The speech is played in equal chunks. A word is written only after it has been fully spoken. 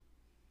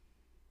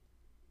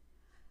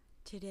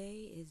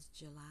Today is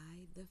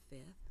July the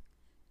 5th,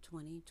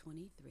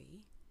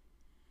 2023,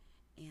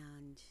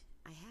 and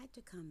I had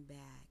to come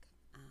back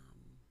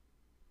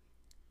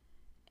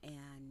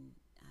and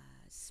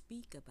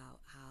speak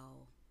about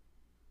how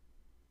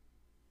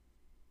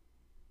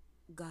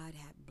God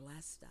had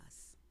blessed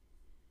us,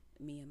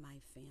 me and my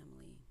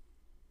family,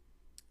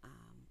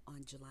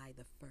 on July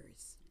the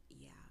 1st.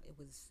 Yeah, it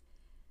was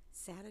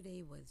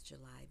Saturday was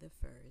July the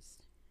 1st,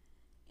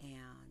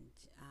 and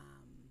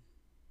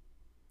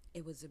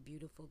it was a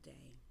beautiful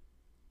day,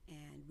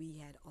 and we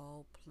had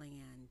all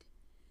planned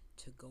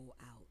to go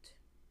out.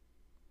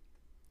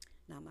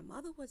 Now, my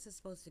mother was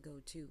supposed to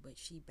go too, but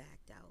she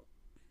backed out.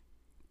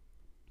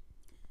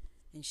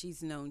 And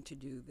she's known to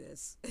do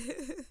this.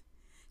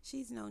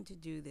 She's known to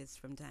do this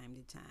from time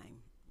to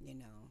time,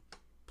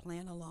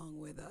 plan along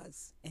with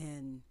us.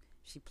 And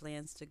she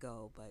plans to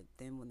go, but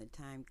then when the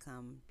time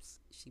comes,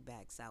 she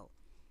backs out.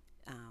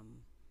 Um,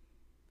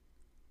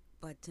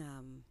 but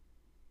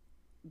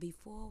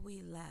before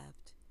we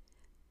left,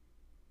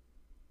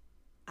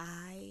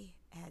 I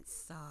had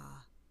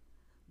saw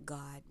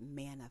God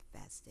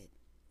manifested,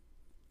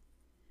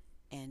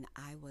 and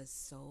I was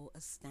so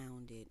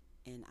astounded,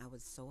 and I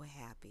was so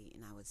happy,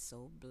 and I was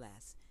so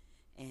blessed.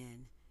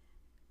 And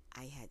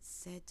I had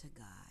said to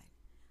God,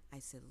 I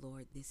said,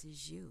 Lord, this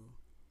is you.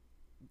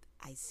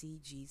 I see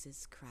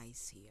Jesus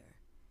Christ here.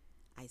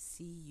 I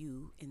see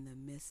you in the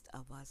midst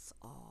of us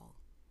all.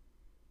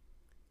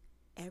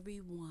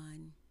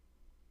 Everyone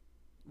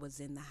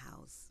was in the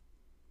house.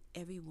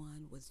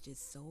 Everyone was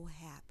just so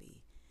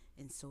happy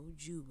and so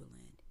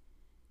jubilant.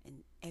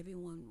 And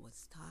everyone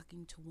was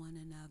talking to one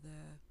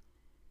another.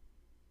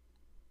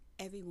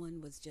 Everyone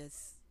was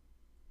just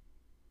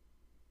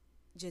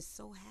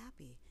so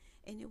happy.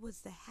 And it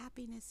was the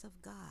happiness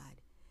of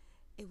God.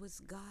 It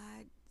was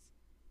God's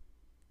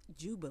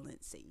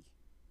jubilancy,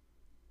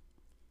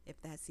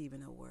 if that's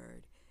even a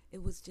word.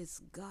 It was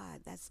just God.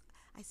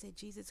 I said,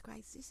 Jesus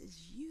Christ, this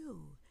is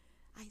you.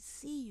 I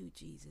see you,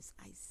 Jesus.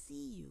 I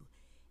see you.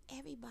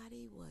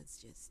 Everybody was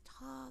just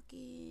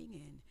talking,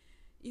 and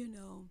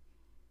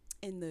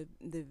and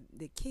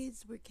the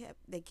kids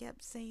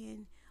kept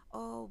saying,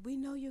 oh, we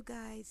know you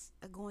guys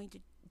are going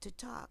to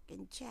talk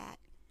and chat.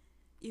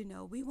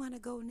 We want to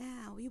go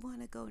now. We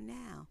want to go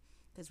now.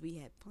 Because we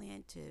had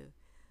planned to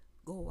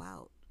go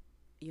out,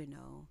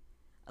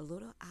 a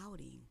little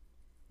outing.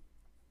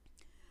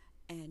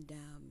 And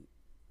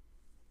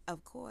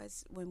of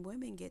course, when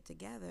women get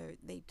together,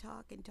 they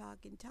talk and talk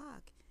and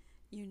talk,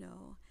 you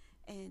know.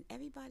 And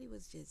everybody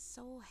was just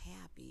so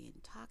happy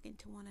and talking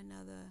to one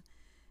another.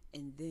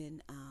 And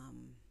then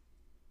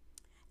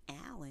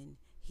Alan,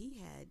 he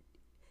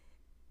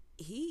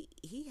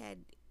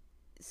had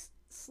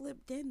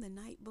slipped in the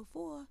night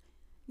before.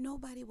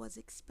 Nobody was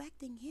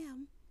expecting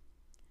him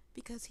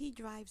because he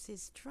drives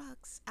his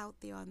trucks out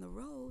there on the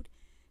road,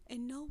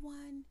 and no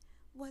one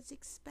was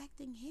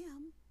expecting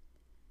him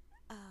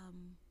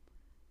um,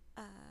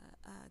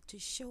 to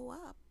show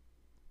up.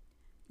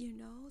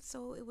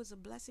 So it was a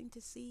blessing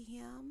to see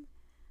him.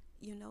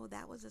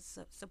 That was a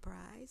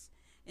surprise.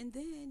 And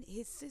then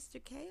his sister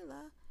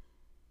Kayla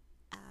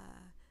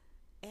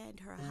and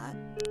her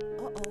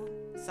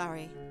husband.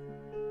 Sorry.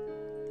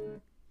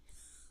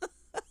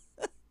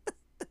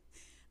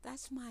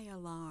 That's my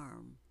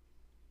alarm.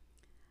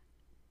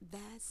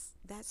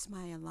 That's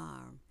my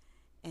alarm.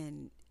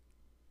 And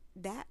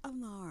that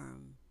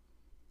alarm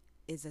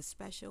is a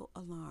special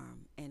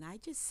alarm. And I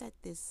just set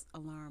this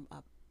alarm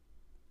up.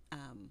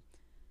 Um,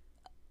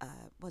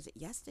 was it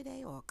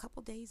yesterday or a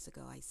couple days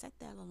ago? I set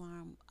that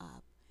alarm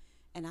up,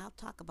 and I'll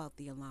talk about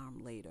the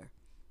alarm later.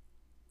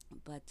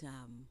 But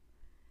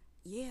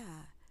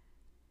yeah,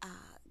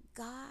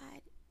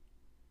 God,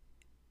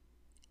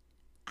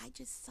 I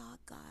just saw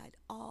God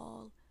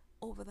all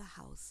over the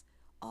house,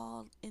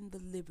 all in the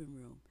living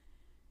room.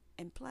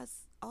 And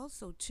plus,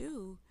 also,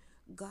 too,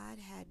 God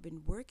had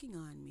been working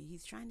on me.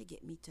 He's trying to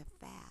get me to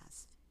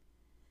fast,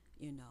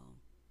 you know.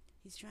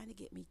 He's trying to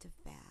get me to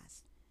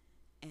fast.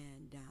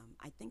 And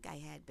I think I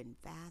had been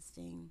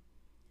fasting,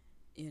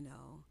 you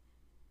know.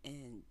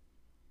 And,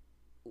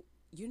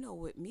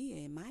 with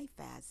me and my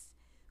fast,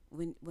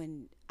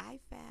 when I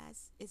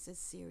fast, it's a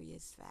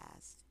serious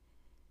fast.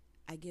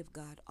 I give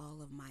God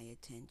all of my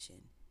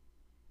attention.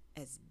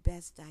 As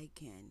best I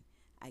can,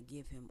 I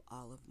give him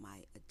all of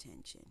my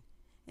attention.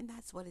 And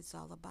that's what it's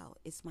all about.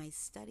 It's my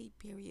study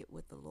period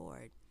with the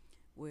Lord,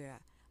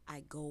 where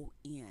I go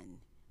in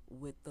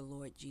with the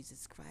Lord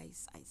Jesus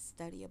Christ. I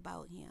study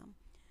about him.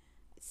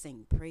 I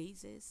sing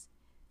praises.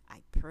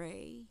 I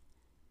pray,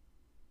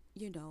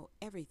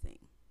 everything.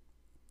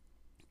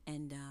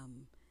 And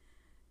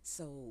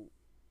so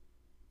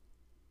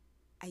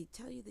I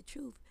tell you the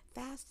truth,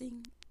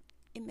 fasting,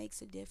 it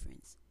makes a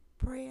difference.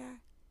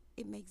 Prayer,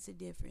 it makes a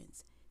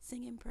difference.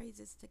 Singing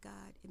praises to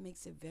God, it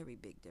makes a very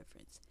big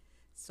difference.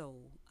 So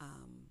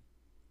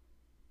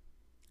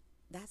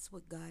that's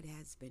what God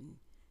has been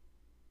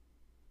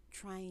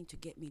trying to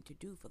get me to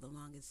do for the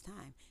longest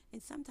time.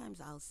 And sometimes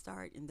I'll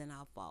start and then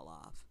I'll fall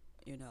off.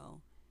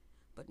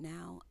 But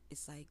now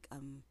it's like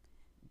I'm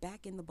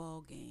back in the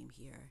ball game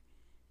here.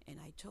 And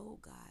I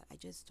told God, I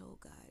just told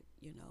God,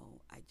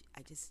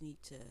 I just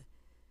need to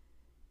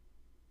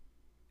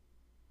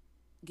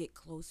get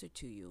closer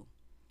to you.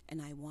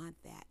 And I want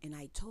that. And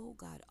I told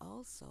God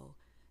also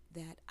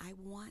that I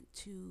want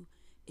to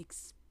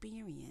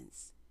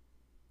experience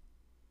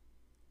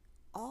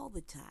all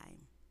the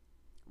time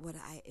what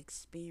I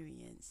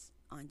experienced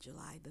on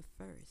July the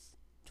 1st,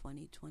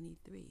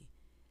 2023.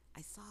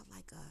 I saw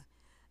like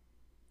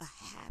a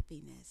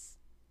happiness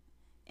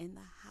in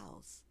the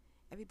house.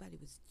 Everybody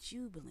was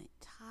jubilant,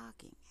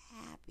 talking,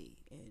 happy.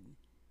 And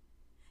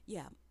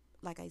yeah,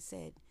 like I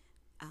said,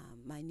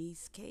 my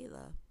niece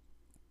Kayla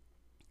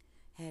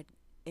had,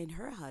 and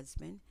her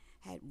husband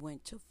had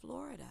went to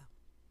Florida,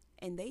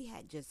 and they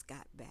had just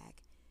got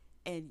back.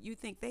 And you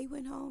think they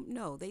went home?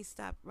 No, they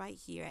stopped right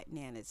here at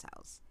Nana's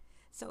house.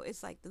 So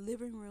it's like the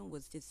living room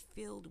was just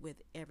filled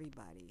with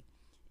everybody,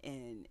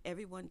 and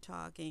everyone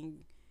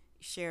talking,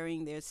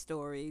 sharing their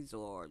stories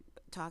or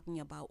talking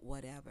about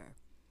whatever.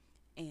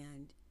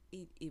 And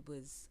it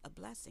was a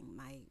blessing.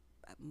 My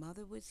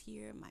mother was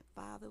here, my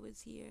father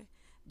was here,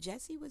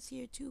 Jesse was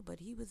here too, but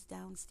he was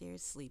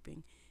downstairs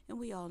sleeping. And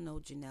we all know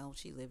Janelle,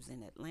 she lives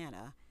in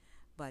Atlanta.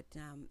 But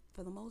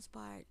for the most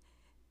part,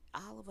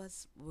 all of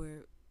us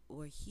were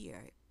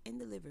here in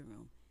the living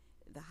room.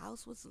 The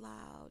house was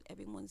loud,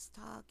 everyone's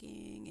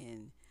talking,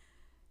 and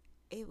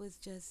it was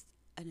just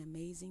an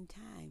amazing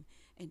time.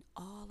 And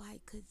all I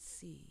could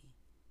see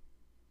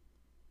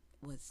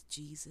was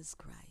Jesus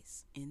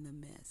Christ in the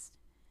midst.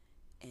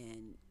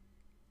 And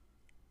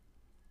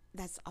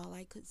that's all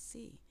I could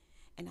see.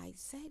 And I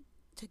said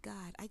to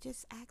God, I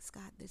just asked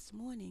God this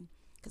morning,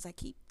 because I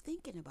keep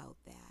thinking about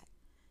that.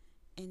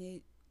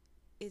 And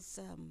it's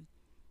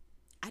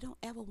I don't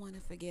ever want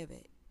to forgive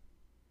it.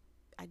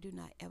 I do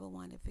not ever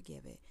want to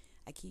forgive it.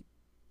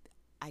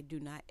 I do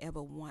not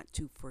ever want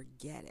to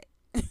forget it.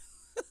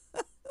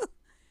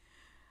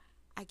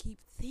 I keep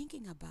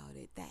thinking about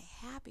it, that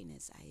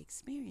happiness I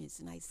experienced.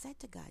 And I said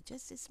to God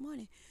just this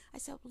morning, I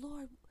said,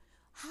 Lord,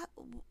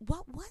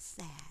 what was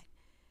that?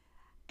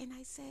 And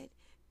I said,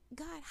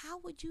 God, how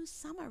would you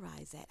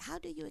summarize that? How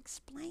do you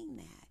explain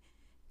that?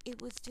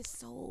 It was just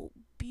so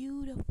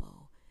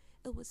beautiful.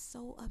 It was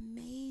so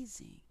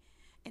amazing.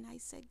 And I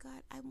said,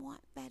 God, I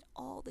want that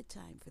all the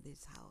time for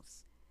this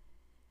house.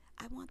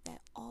 I want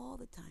that all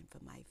the time for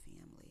my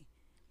family,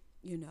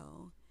 you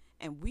know.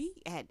 And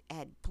we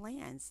had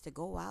plans to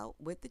go out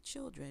with the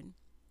children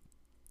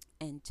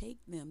and take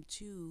them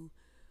to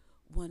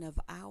one of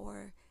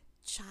our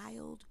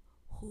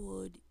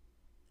childhood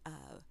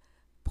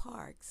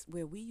parks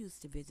where we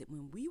used to visit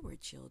when we were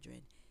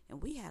children.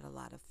 And we had a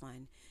lot of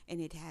fun.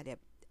 And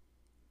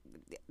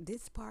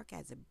this park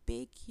has a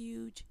big,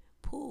 huge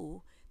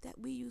pool that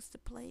we used to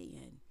play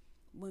in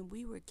when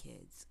we were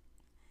kids,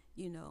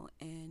 you know.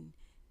 And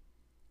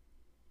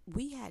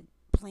we had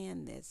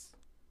planned this.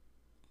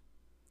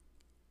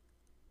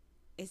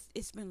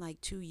 It's been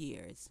like 2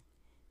 years,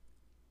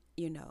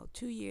 you know.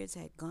 2 years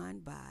had gone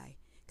by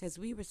because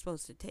we were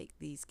supposed to take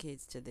these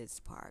kids to this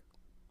park,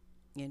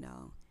 you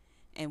know,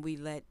 and we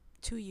let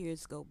 2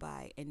 years go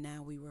by, and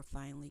now we were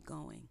finally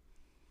going.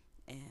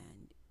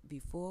 And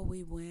before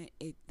we went,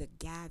 the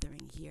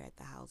gathering here at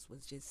the house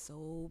was just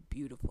so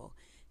beautiful,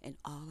 and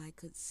all I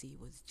could see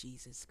was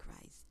Jesus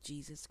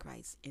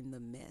Christ in the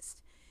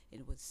midst.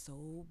 It was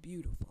so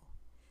beautiful,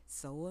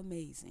 so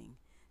amazing,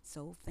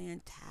 so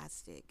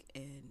fantastic.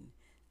 And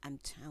I'm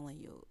telling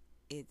you,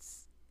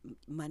 it's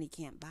money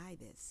can't buy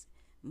this.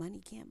 Money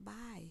can't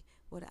buy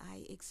what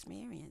I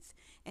experienced.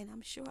 And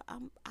I'm sure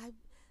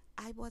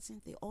I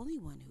wasn't the only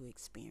one who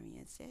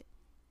experienced it.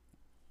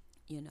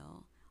 You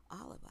know,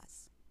 all of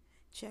us.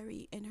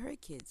 Cherry and her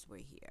kids were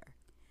here.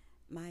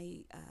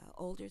 My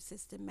older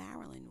sister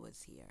Marilyn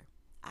was here.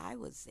 I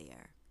was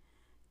there,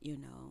 you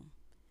know.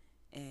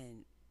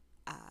 And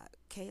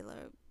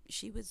Kayla,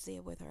 she was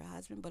there with her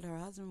husband, but her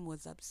husband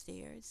was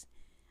upstairs.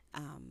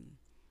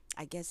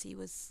 I guess he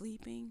was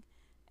sleeping,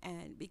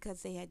 and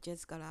because they had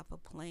just got off a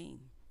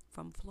plane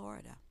from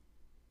Florida.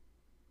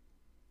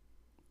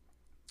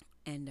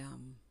 And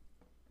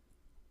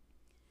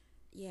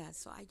yeah,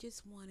 so I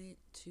just wanted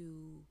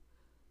to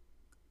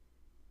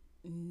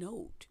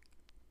note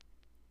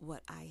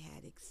what I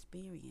had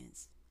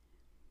experienced,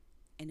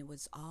 and it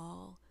was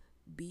all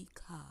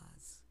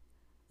because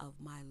of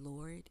my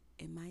Lord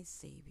and my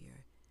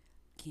Savior,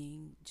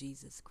 King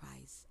Jesus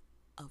Christ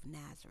of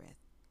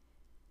Nazareth,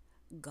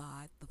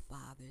 God the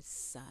Father's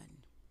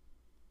Son.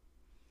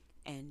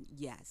 And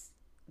yes,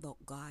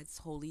 God's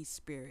Holy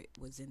Spirit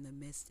was in the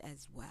midst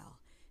as well.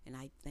 And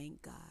I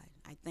thank God.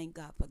 I thank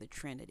God for the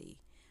Trinity.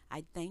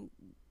 I thank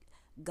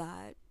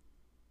God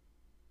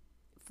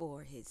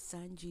for his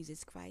Son,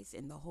 Jesus Christ,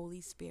 and the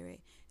Holy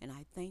Spirit. And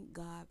I thank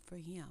God for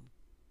him,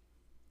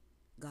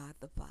 God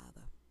the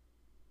Father,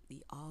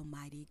 the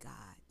Almighty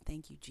God.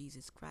 Thank you,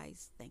 Jesus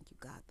Christ. Thank you,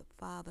 God the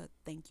Father.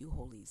 Thank you,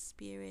 Holy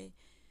Spirit.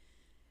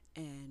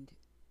 And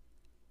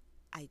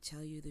I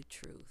tell you the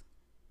truth.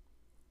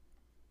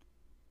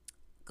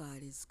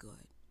 God is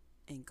good,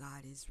 and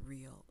God is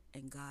real,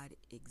 and God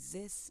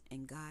exists,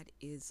 and God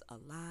is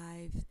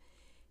alive.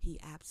 He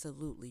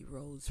absolutely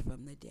rose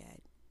from the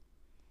dead,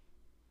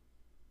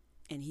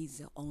 and he's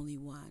the only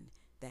one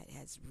that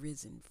has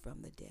risen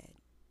from the dead,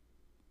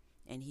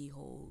 and he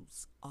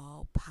holds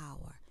all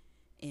power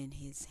in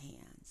his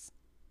hands.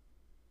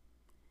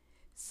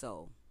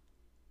 So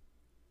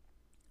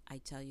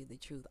I tell you the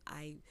truth,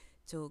 I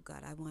told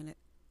God I wanted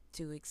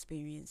to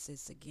experience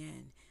this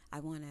again. I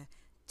want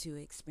to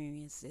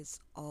experience this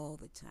all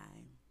the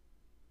time.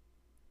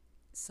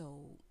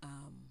 So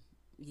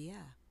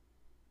yeah.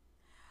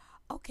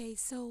 Okay,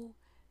 so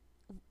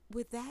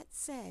with that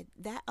said,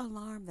 that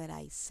alarm that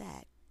I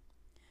set,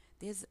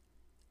 there's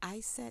I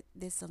set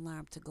this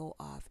alarm to go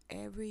off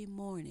every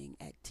morning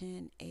at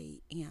 10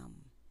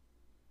 a.m.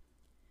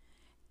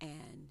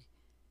 And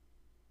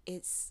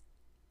it's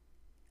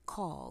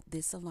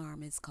this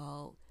alarm is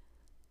called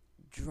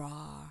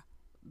Draw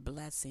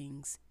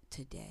Blessings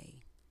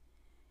Today.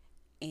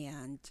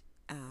 And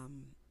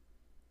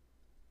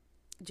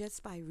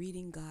just by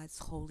reading God's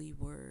holy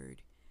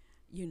word,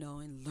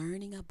 and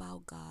learning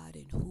about God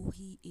and who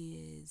he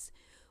is,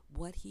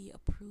 what he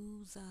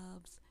approves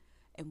of,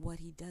 and what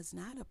he does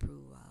not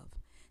approve of.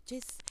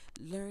 Just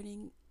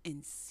learning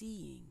and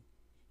seeing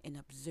and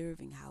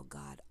observing how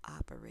God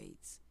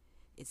operates.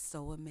 It's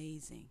so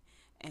amazing.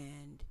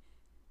 And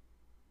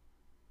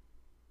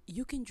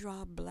you can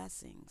draw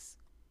blessings.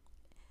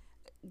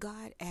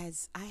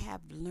 As I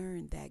have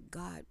learned that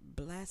God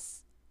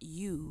bless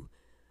you,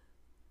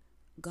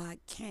 God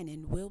can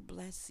and will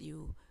bless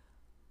you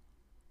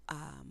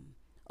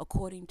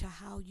according to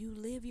how you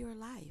live your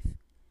life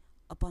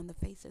upon the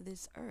face of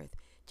this earth,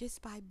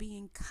 just by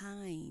being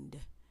kind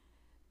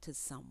to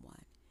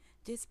someone,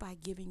 just by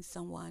giving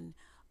someone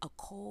a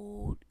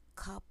cold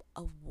cup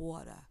of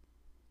water.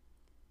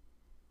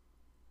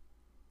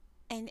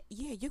 And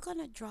yeah, you're going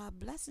to draw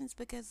blessings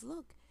because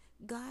look,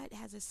 God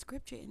has a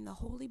scripture in the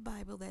Holy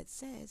Bible that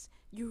says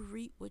you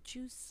reap what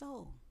you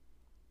sow.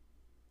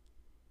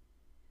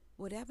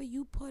 Whatever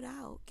you put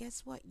out,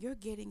 guess what? You're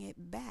getting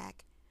it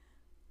back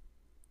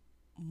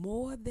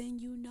more than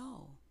you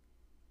know.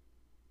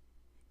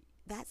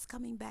 That's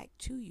coming back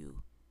to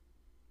you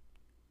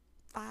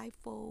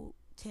fivefold,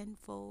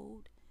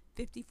 tenfold,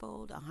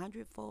 50-fold,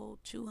 100-fold,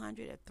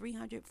 200 or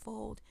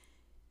 300-fold.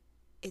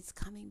 It's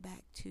coming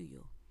back to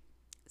you.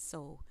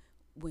 So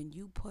when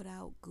you put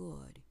out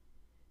good,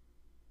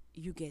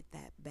 you get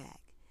that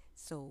back.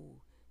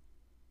 So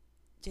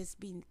just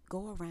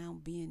go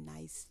around being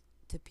nice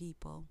to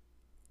people,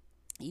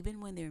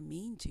 even when they're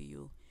mean to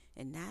you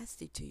and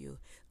nasty to you.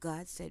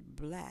 God said,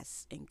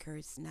 bless and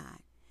curse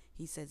not.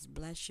 He says,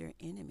 bless your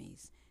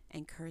enemies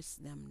and curse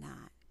them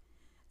not.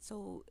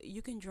 So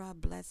you can draw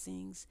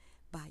blessings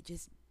by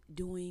just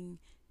doing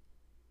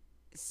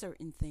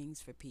certain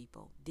things for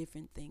people,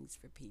 different things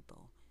for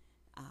people,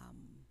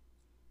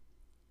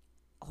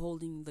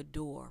 holding the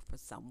door for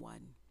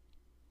someone,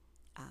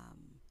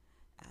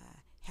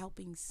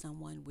 helping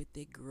someone with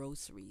their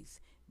groceries,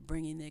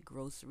 bringing their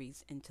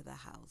groceries into the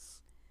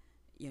house.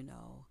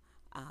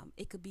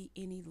 It could be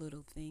any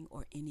little thing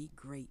or any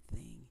great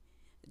thing.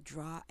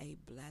 Draw a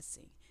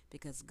blessing,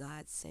 because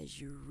God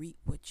says you reap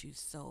what you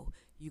sow.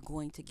 You're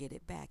going to get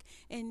it back.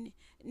 And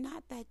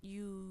not that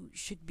you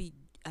should be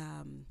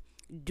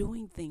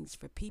doing things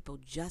for people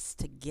just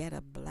to get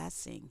a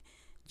blessing,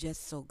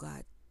 just so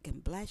God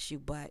can bless you,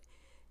 but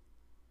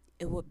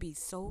it would be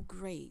so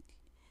great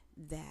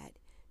that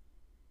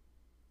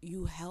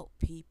you help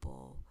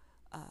people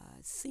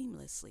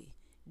seamlessly.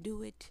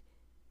 Do it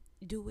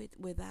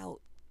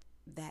without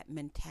that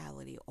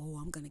mentality, oh,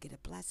 I'm going to get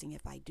a blessing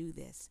if I do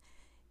this,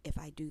 if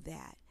I do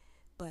that.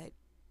 But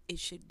it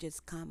should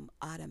just come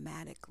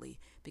automatically,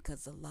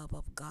 because the love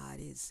of God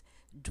is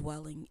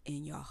dwelling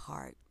in your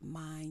heart,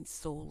 mind,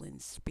 soul, and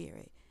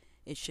spirit.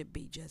 It should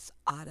be just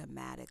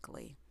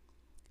automatically.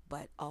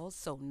 But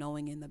also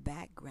knowing in the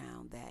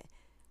background that,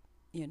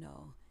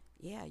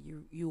 yeah,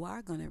 you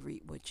are going to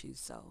reap what you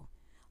sow.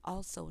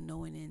 Also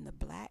knowing in the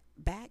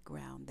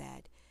background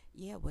that,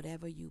 yeah,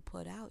 whatever you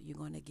put out, you're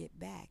going to get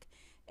back.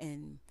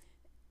 And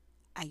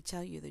I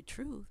tell you the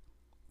truth,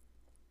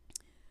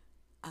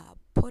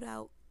 put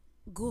out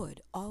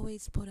good.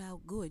 Always put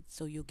out good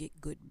so you'll get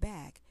good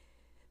back.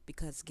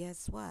 Because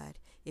guess what?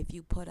 If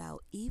you put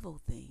out evil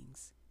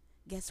things,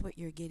 guess what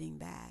you're getting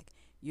back?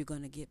 You're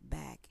going to get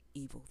back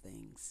evil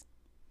things.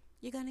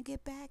 You're going to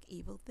get back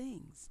evil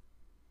things.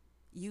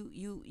 You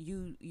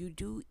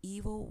do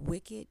evil,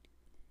 wicked,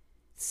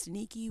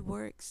 sneaky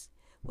works.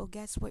 Well,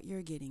 guess what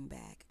you're getting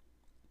back?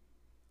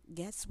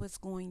 Guess what's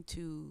going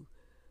to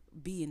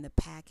be in the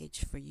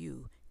package for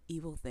you?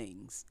 Evil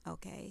things.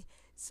 Okay?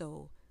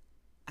 So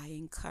I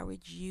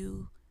encourage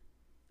you,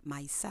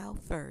 myself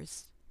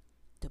first,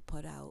 to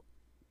put out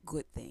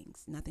good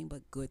things, nothing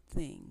but good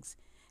things.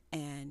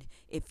 And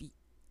if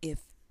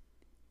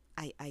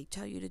I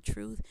tell you the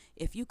truth,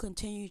 if you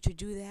continue to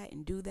do that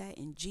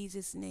in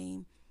Jesus'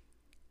 name,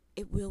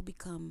 it will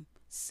become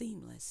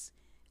seamless,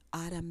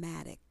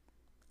 automatic,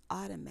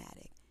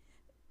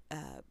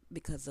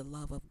 because the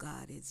love of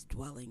God is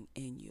dwelling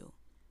in you.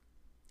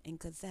 And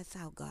because that's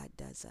how God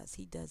does us.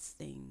 He does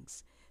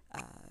things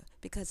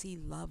because He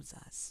loves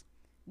us.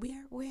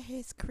 We're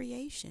His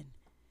creation,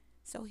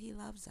 so He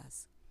loves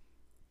us.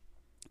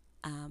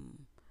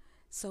 Um,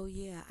 so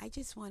yeah, I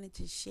just wanted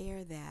to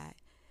share that.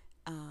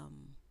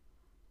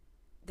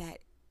 That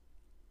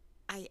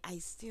I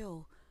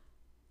still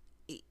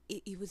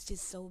it was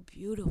just so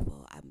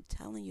beautiful. I'm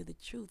telling you the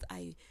truth.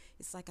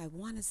 It's like I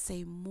want to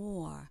say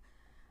more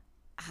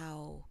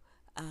how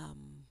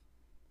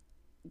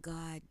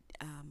God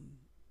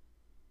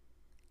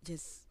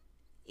just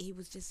He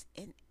was just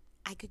in.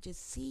 I could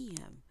just see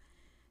Him,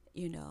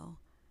 you know.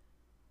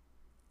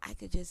 I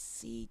could just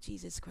see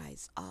Jesus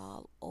Christ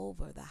all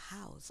over the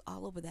house,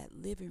 all over that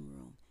living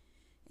room,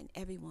 and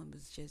everyone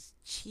was just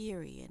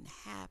cheery and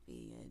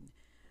happy and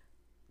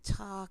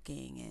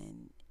talking,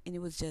 and it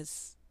was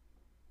just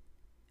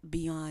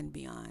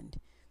beyond.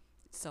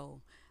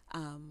 So,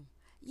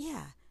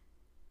 yeah,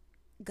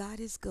 God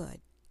is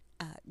good.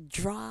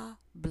 Draw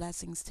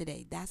blessings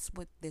today. That's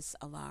what this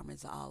alarm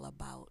is all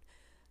about.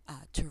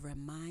 To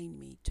remind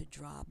me to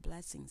draw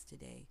blessings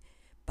today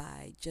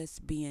by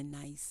just being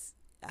nice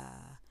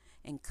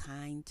and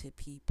kind to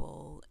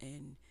people,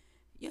 and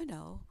you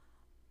know,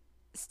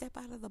 step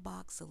out of the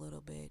box a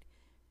little bit,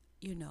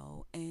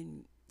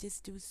 and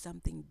just do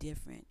something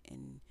different,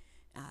 and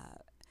uh,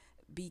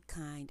 be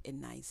kind and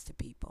nice to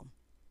people,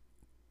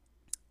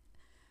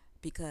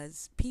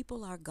 because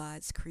people are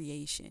God's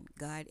creation.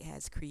 God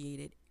has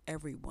created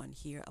everyone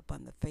here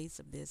upon the face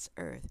of this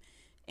earth,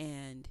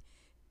 and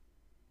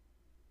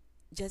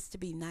just to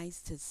be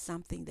nice to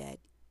something that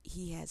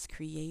He has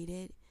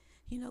created,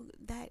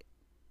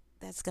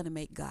 that's going to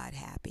make God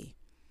happy,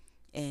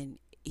 and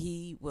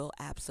He will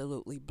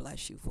absolutely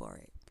bless you for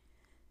it.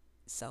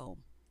 So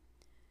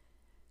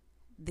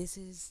this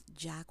is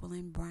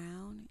Jacqueline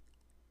Brown.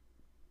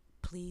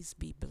 Please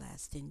be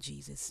blessed in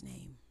Jesus'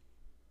 name.